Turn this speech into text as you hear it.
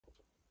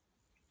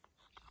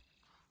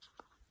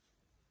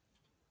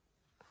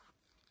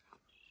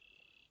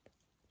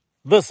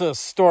This is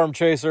Storm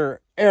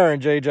Chaser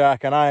Aaron J.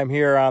 Jack, and I am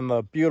here on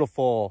the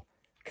beautiful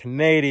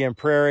Canadian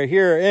Prairie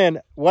here in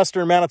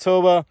western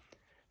Manitoba.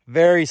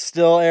 Very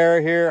still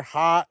air here,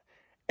 hot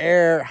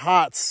air,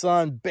 hot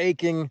sun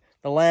baking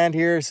the land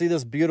here. See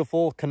this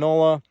beautiful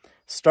canola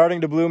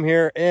starting to bloom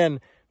here in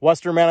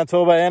western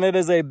Manitoba, and it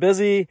is a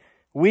busy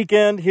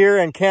weekend here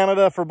in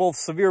Canada for both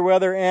severe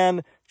weather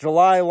and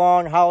July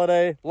long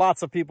holiday.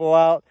 Lots of people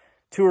out,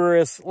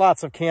 tourists,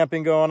 lots of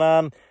camping going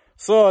on.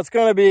 So it's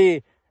going to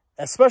be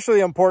especially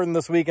important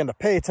this weekend to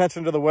pay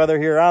attention to the weather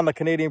here on the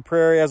Canadian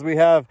Prairie, as we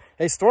have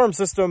a storm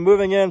system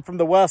moving in from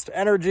the west,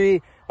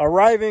 energy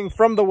arriving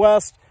from the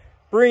west,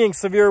 bringing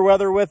severe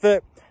weather with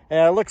it.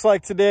 And it looks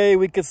like today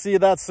we could see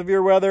that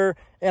severe weather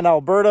in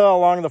Alberta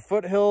along the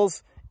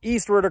foothills,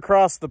 eastward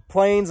across the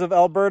plains of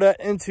Alberta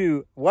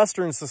into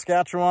western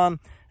Saskatchewan.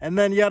 And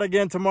then yet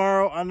again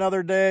tomorrow,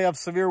 another day of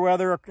severe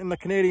weather in the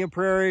Canadian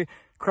Prairie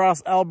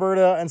across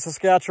Alberta and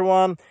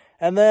Saskatchewan.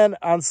 And then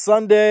on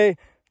Sunday,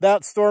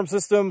 that storm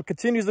system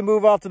continues to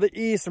move off to the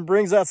east and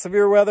brings that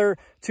severe weather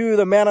to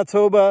the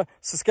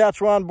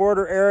Manitoba-Saskatchewan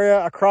border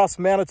area across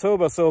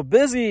Manitoba. So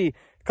busy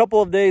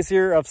couple of days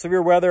here of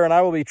severe weather, and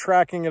I will be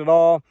tracking it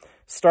all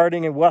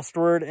starting in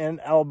westward in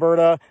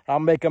Alberta.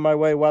 I'm making my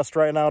way west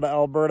right now to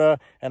Alberta,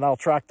 and I'll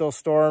track those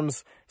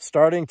storms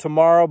starting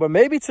tomorrow. But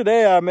maybe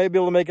today I may be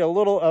able to make it a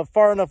little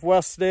far enough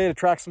west today to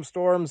track some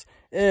storms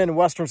in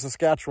western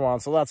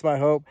Saskatchewan. So that's my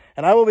hope.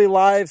 And I will be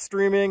live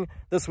streaming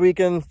this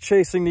weekend,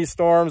 chasing these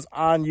storms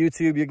on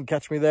YouTube. You can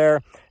catch me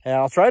there. And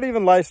I'll try to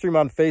even live stream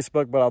on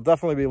Facebook, but I'll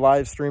definitely be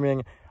live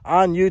streaming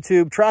on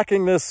YouTube,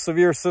 tracking this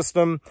severe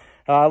system.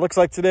 Looks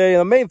like today,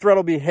 the main threat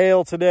will be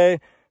hail today,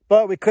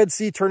 but we could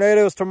see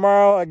tornadoes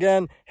tomorrow.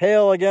 Again,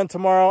 hail again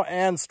tomorrow,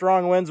 and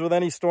strong winds with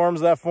any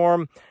storms that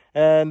form.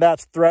 And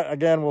that threat,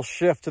 again, will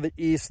shift to the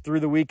east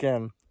through the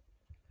weekend.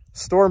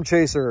 Storm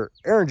Chaser,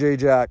 Aaron J.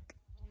 Jack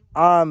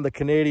on the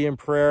Canadian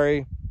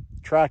Prairie,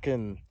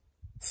 tracking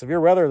severe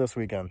weather this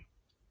weekend.